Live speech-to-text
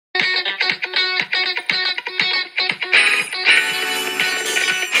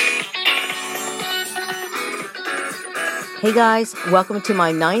Hey guys, welcome to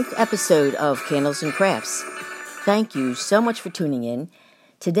my 9th episode of Candles and Crafts. Thank you so much for tuning in.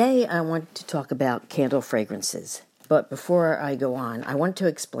 Today I want to talk about candle fragrances. But before I go on, I want to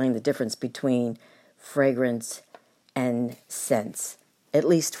explain the difference between fragrance and scents, at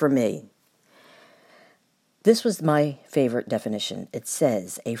least for me. This was my favorite definition. It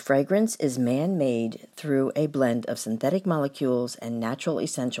says, a fragrance is man-made through a blend of synthetic molecules and natural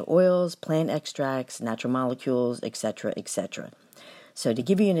essential oils, plant extracts, natural molecules, etc., etc. So to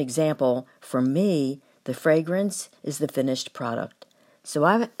give you an example, for me, the fragrance is the finished product.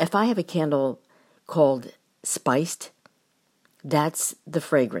 So if I have a candle called Spiced, that's the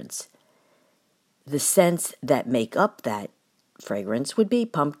fragrance. The scents that make up that fragrance would be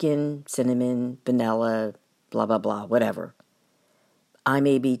pumpkin, cinnamon, vanilla, blah, blah, blah, whatever. I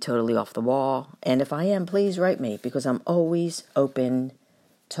may be totally off the wall, and if I am, please write me, because I'm always open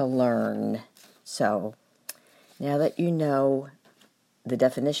to learn. So, now that you know the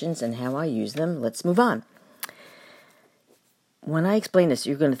definitions and how I use them, let's move on. When I explain this,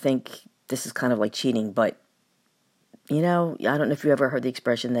 you're going to think this is kind of like cheating, but, I don't know if you ever heard the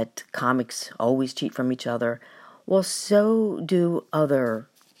expression that comics always cheat from each other. Well, so do other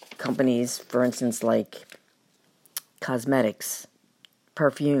companies, for instance, like cosmetics,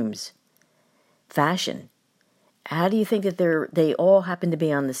 perfumes, fashion. How do you think that they all happen to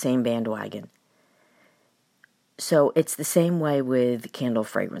be on the same bandwagon? So it's the same way with candle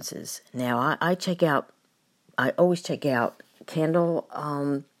fragrances. Now I always check out candle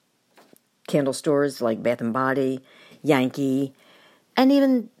stores like Bath and Body, Yankee, and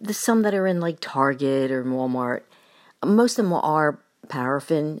even some that are in like Target or Walmart. Most of them are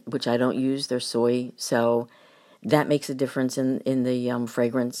paraffin, which I don't use. They're soy, so that makes a difference in the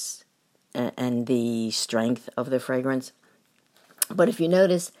fragrance and the strength of the fragrance. But if you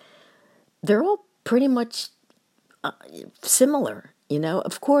notice, they're all pretty much similar,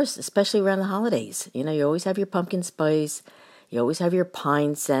 Of course, especially around the holidays. You always have your pumpkin spice, you always have your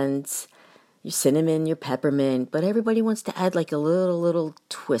pine scents, your cinnamon, your peppermint, but everybody wants to add like a little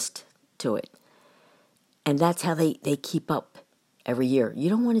twist to it. And that's how they keep up every year. You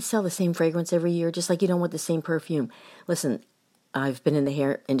don't want to sell the same fragrance every year, just like you don't want the same perfume. Listen, I've been in the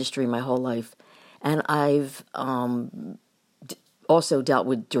hair industry my whole life, and I've also dealt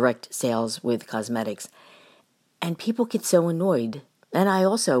with direct sales with cosmetics. And people get so annoyed. And I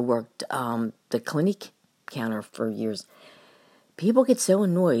also worked the Clinique counter for years. People get so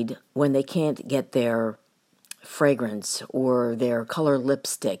annoyed when they can't get their fragrance or their color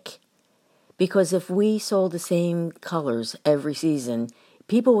lipstick. Because if we sold the same colors every season,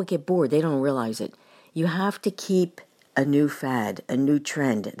 people would get bored. They don't realize it. You have to keep a new fad, a new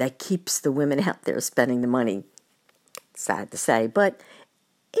trend that keeps the women out there spending the money. Sad to say, but,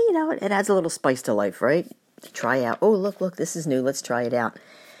 it adds a little spice to life, right? Try out. Oh, look, this is new. Let's try it out.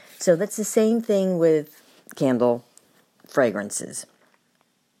 So that's the same thing with candle fragrances.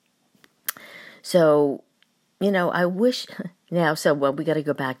 So, I wish... Now, we got to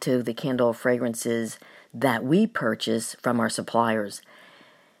go back to the candle fragrances that we purchase from our suppliers.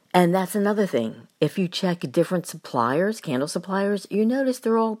 And that's another thing. If you check different suppliers, candle suppliers, you notice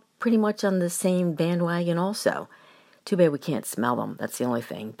they're all pretty much on the same bandwagon also. Too bad we can't smell them. That's the only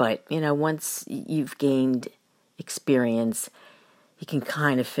thing. But, once you've gained experience, you can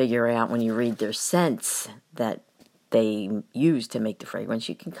kind of figure out when you read their scents that they use to make the fragrance,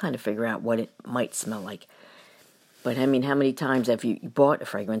 you can kind of figure out what it might smell like. But, how many times have you bought a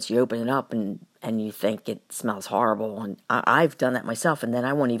fragrance, you open it up, and you think it smells horrible? And I've done that myself, and then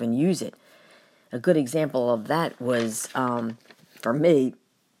I won't even use it. A good example of that was, for me,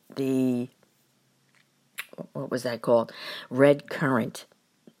 what was that called? Red Currant.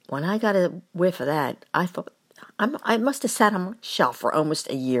 When I got a whiff of that, I thought, I must have sat on my shelf for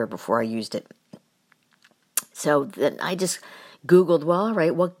almost a year before I used it. So then I just Googled, well, all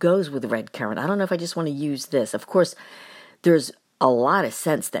right, what goes with red currant? I don't know if I just want to use this. Of course, there's a lot of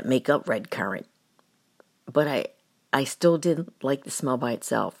scents that make up red currant, but I still didn't like the smell by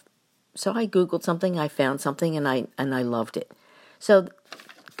itself. So I Googled something, I found something, and I loved it. So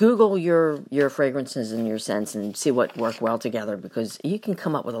Google your fragrances and your scents and see what work well together, because you can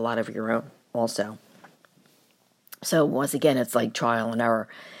come up with a lot of your own also. So once again, it's like trial and error.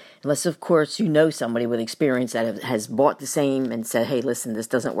 Unless, of course, you know somebody with experience that has bought the same and said, hey, listen, this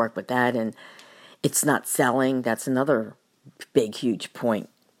doesn't work with that, and it's not selling. That's another big, huge point.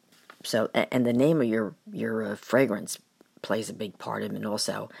 So, and the name of your fragrance plays a big part of it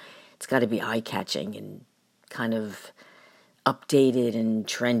also. It's got to be eye-catching and kind of updated and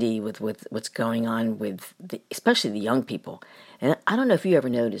trendy with what's going on with especially the young people. And I don't know if you ever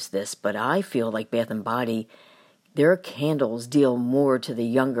noticed this, but I feel like Bath and Body their candles deal more to the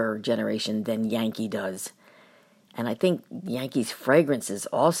younger generation than Yankee does. And I think Yankee's fragrances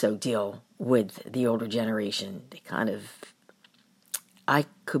also deal with the older generation. I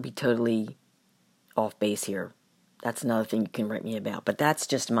could be totally off base here. That's another thing you can write me about, but that's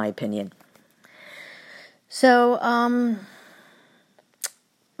just my opinion. So,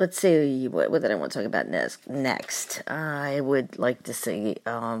 let's see, what did I want to talk about next? I would like to say,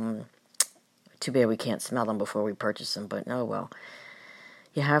 too bad we can't smell them before we purchase them, but oh well.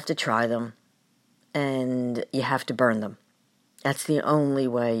 You have to try them, and you have to burn them. That's the only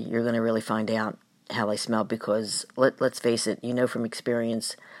way you're going to really find out how they smell, because let's face it, from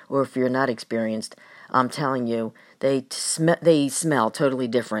experience, or if you're not experienced, I'm telling you, they smell totally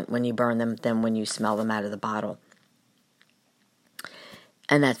different when you burn them than when you smell them out of the bottle.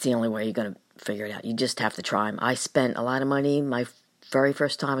 And that's the only way you're going to figure it out. You just have to try them. I spent a lot of money. My very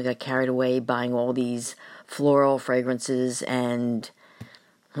first time I got carried away buying all these floral fragrances, and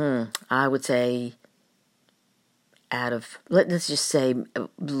I would say out of, let's just say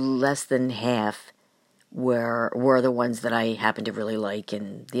less than half were the ones that I happened to really like,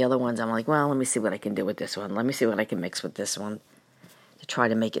 and the other ones I'm like, well, let me see what I can do with this one. Let me see what I can mix with this one to try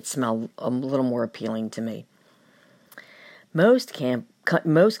to make it smell a little more appealing to me. Most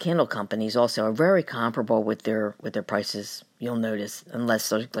candle companies also are very comparable with their prices. You'll notice,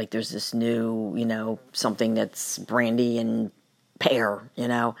 unless there's this new, something that's brandy and pear,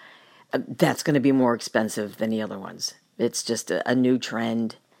 that's going to be more expensive than the other ones. It's just a new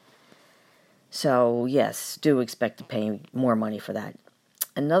trend. So, yes, do expect to pay more money for that.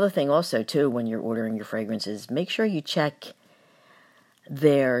 Another thing also, too, when you're ordering your fragrances, make sure you check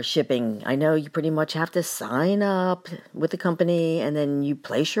their shipping. I know you pretty much have to sign up with the company, and then you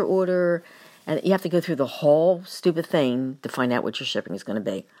place your order, and you have to go through the whole stupid thing to find out what your shipping is going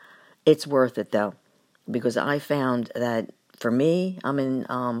to be. It's worth it, though, because I found that for me, I'm in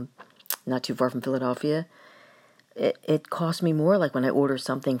not too far from Philadelphia. It cost me more, like when I order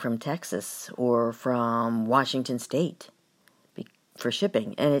something from Texas or from Washington State for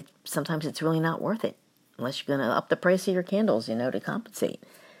shipping, and sometimes it's really not worth it unless you're going to up the price of your candles, to compensate.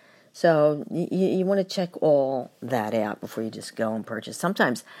 So you want to check all that out before you just go and purchase.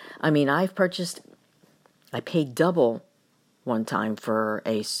 Sometimes, I paid double one time for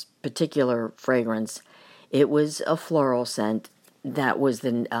a particular fragrance. It was a floral scent that was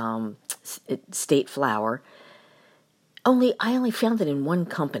the State Flower. I only found it in one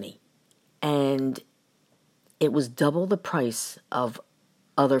company, and it was double the price of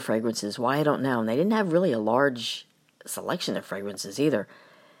other fragrances. Why, I don't know. And they didn't have really a large selection of fragrances either.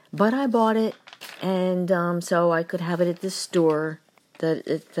 But I bought it, and so I could have it at this store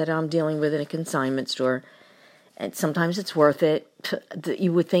that I'm dealing with, in a consignment store. And sometimes it's worth it.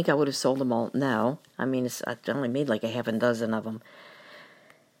 You would think I would have sold them all. No. I only made like a half a dozen of them.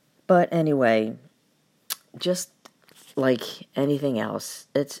 But anyway, just like anything else,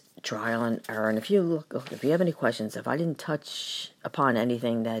 it's trial and error. And if you have any questions, if I didn't touch upon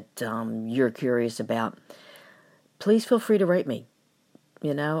anything that you're curious about, please feel free to write me.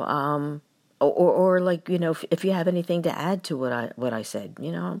 If you have anything to add to what I said,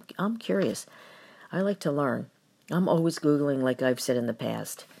 I'm curious. I like to learn. I'm always Googling, like I've said in the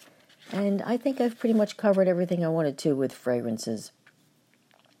past. And I think I've pretty much covered everything I wanted to with fragrances.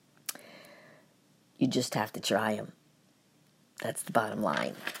 You just have to try them. That's the bottom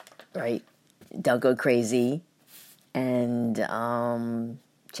line, right? Don't go crazy, and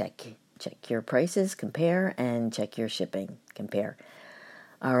check your prices, compare, and check your shipping, compare.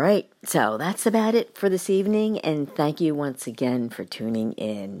 All right, so that's about it for this evening, and thank you once again for tuning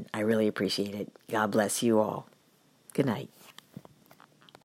in. I really appreciate it. God bless you all. Good night.